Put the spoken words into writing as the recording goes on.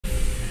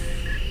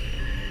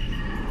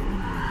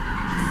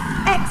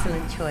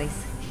Excellent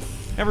choice.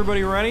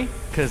 Everybody ready?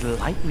 Because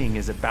lightning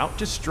is about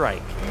to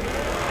strike.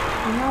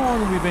 How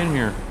long have we been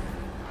here?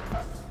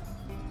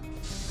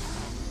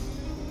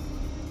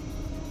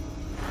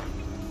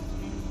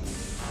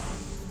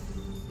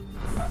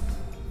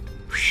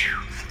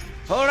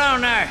 Hold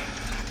on there.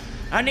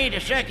 I need a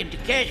second to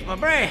catch my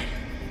breath.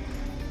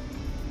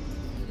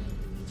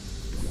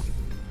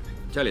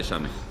 Tell you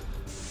something.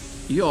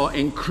 You're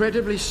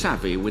incredibly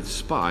savvy with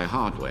spy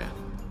hardware.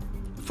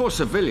 For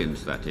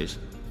civilians, that is.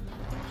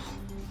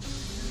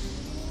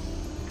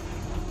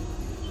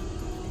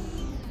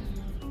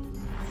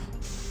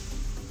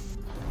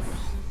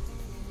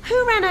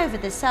 Who ran over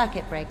the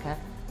circuit breaker?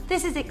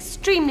 This is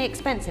extremely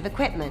expensive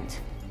equipment.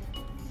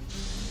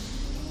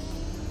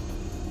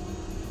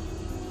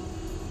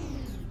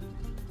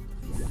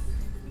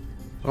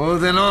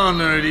 What an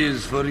honor it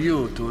is for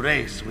you to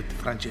race with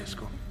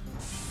Francesco.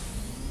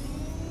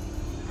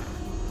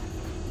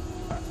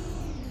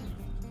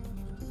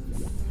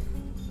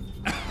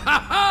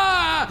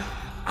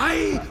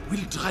 I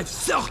will drive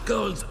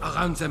circles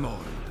around them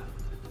all.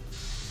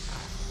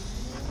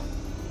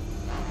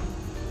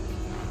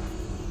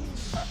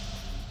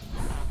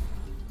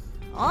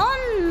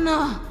 Oh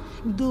no!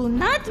 Do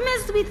not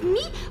mess with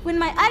me when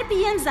my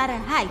RPMs are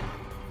high.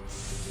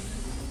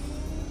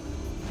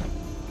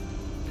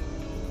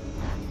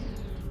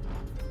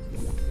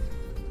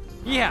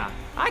 Yeah,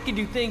 I can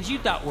do things you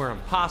thought were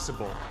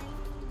impossible.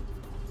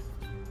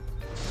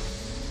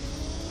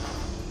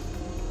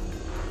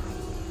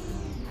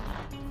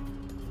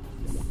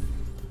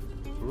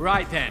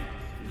 Right then,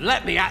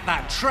 let me at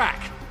that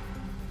track.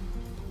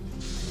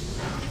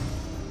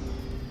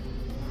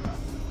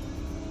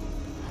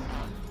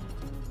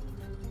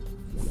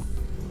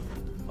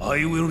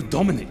 I will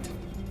dominate.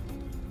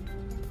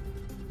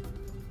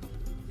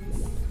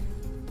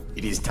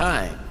 It is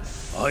time.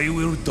 I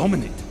will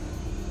dominate.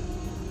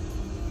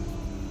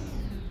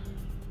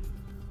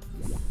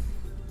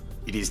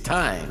 It is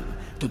time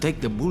to take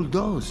the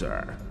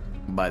bulldozer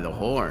by the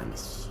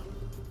horns.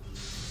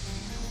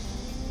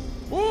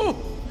 Ooh!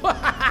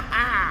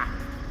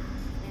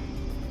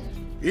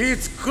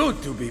 It's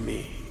good to be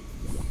me.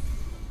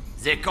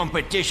 The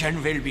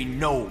competition will be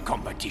no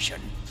competition.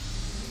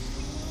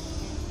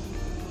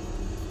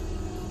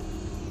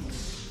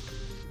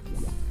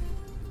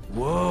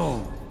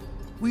 Whoa.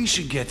 We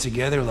should get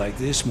together like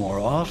this more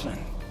often.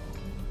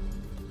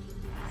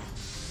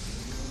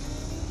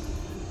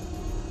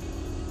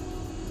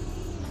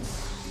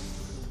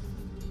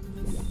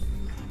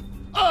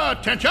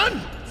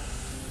 Attention!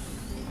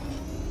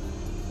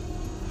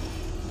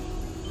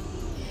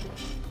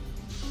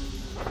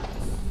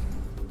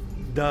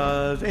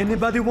 Does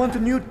anybody want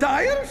new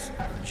tires?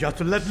 Just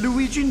let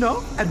Luigi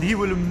know, and he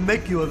will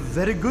make you a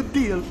very good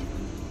deal.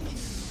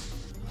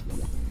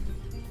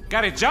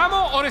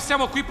 Gareggiamo o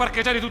restiamo qui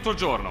parcheggiati tutto il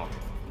giorno?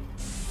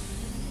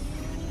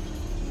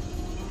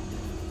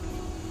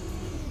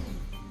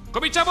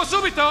 Cominciamo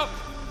subito!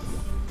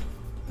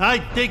 I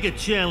take a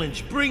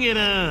challenge. Bring it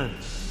on.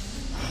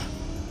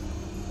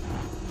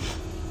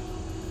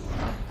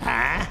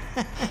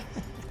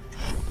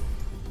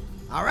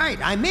 All right,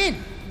 I'm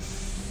in.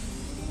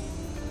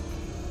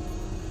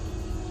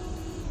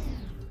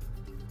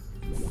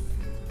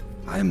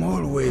 I'm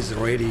always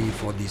ready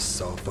for this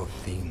sort of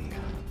thing.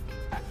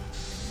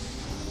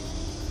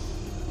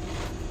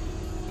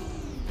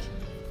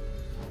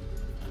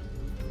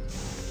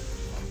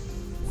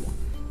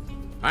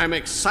 I'm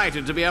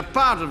excited to be a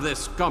part of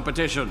this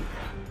competition.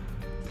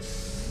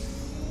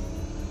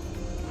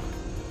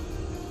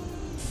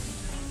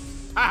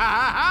 Ha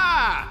ha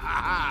ha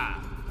ha ha!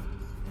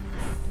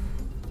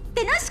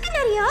 Tenas ka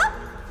na rin?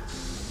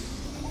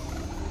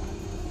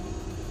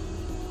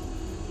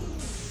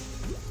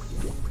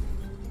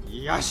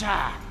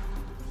 Yasha!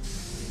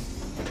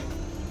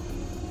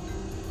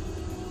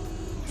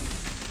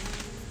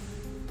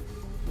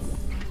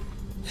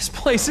 This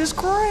place is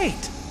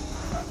great!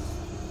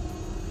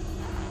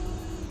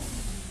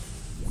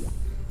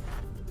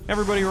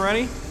 Everybody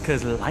ready?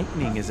 Because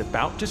lightning is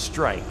about to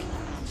strike.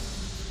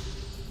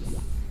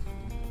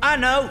 I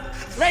know.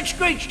 Let's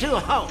screech to a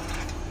halt.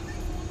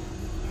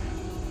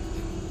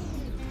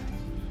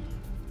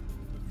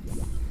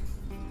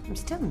 I'm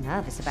still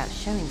nervous about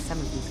showing some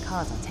of these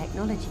cars our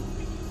technology.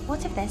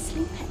 What if they're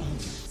sleeper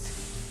agents?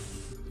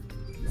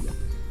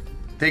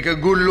 Take a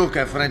good look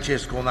at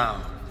Francesco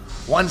now.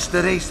 Once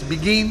the race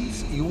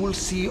begins, you will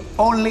see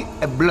only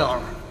a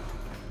blur.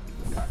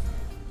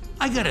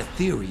 I got a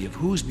theory of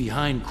who's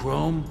behind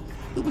Chrome,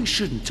 but we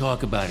shouldn't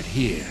talk about it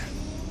here.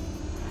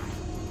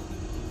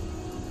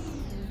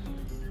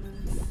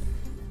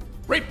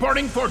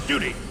 Reporting for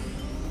duty.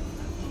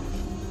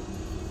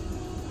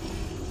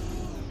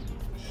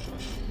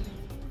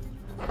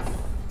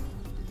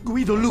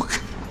 Guido,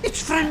 look!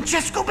 It's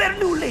Francesco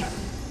Bernoulli!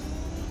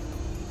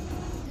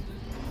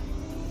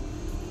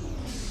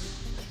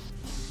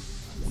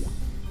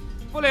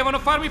 Volevano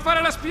farmi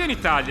fare la spia in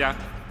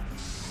Italia.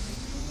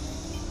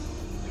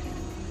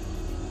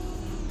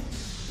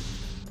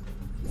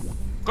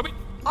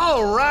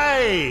 All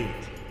right!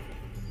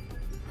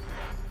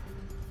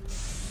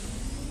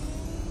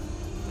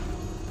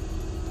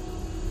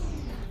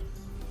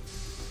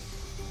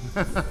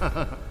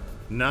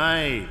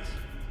 Nice.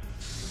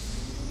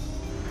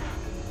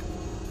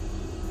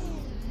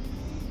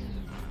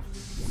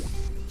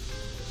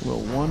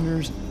 Will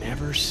wonders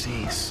never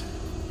cease?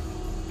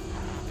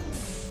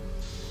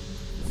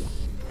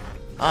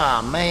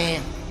 Aw,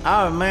 man.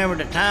 I remember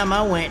the time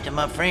I went to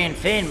my friend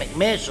Finn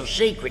McMissle's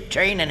secret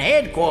training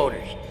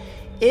headquarters.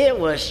 It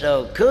was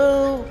so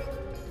cool.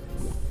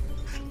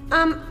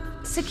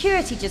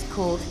 Security just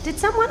called. Did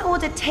someone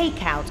order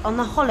takeout on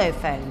the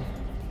holophone?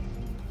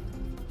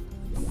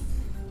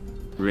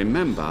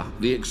 Remember,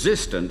 the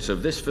existence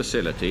of this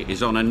facility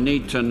is on a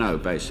need-to-know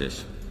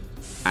basis.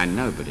 And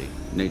nobody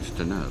needs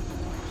to know.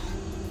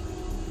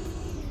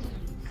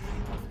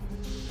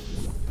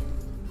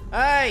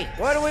 Hey,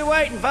 what are we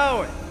waiting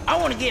for? I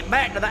want to get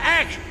back to the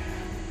action.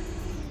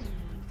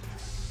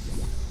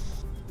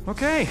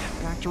 Okay,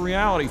 back to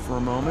reality for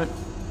a moment.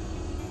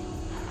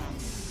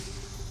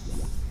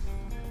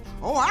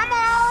 Oh, I'm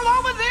all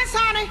over this,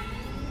 honey.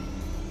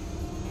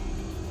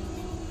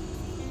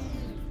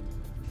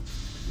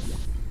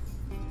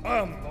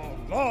 The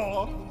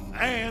law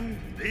and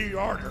the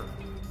order.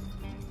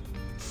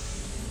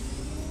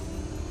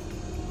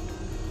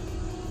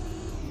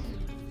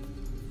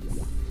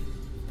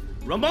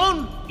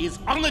 Ramon is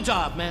on the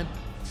job, man.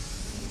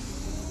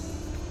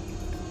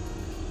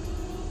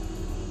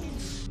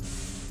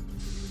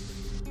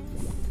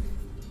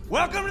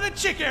 Welcome to the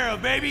Chick Era,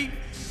 baby!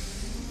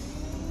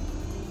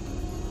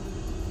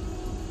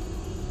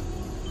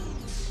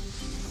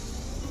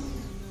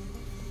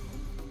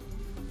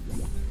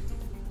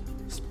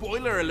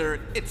 Spoiler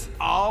alert, it's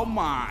all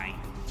mine.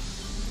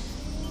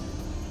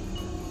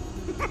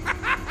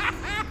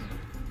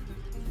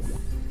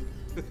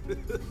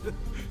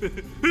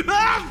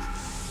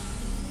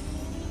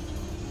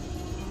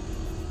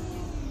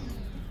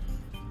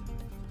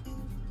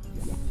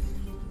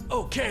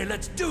 Okay,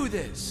 let's do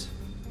this.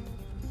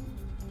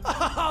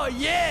 Oh,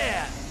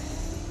 yeah!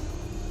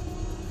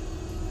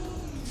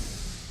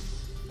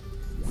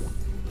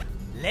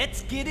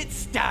 Let's get it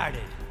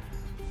started.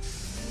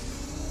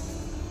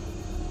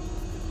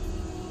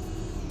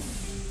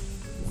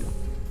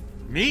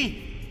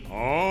 Me?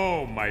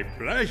 Oh, my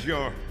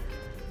pleasure.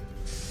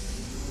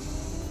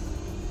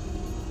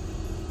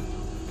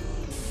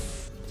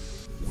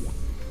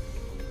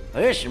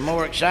 This is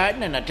more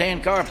exciting than a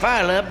 10-car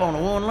pileup on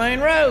a one-lane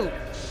road.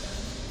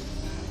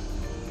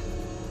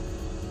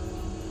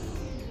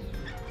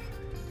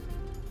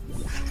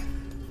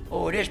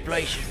 Oh, this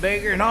place is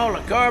bigger than all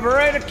of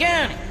Carburetor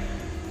County.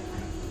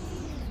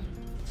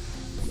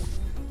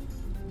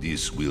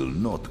 This will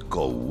not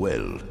go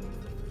well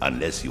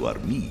unless you are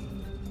me.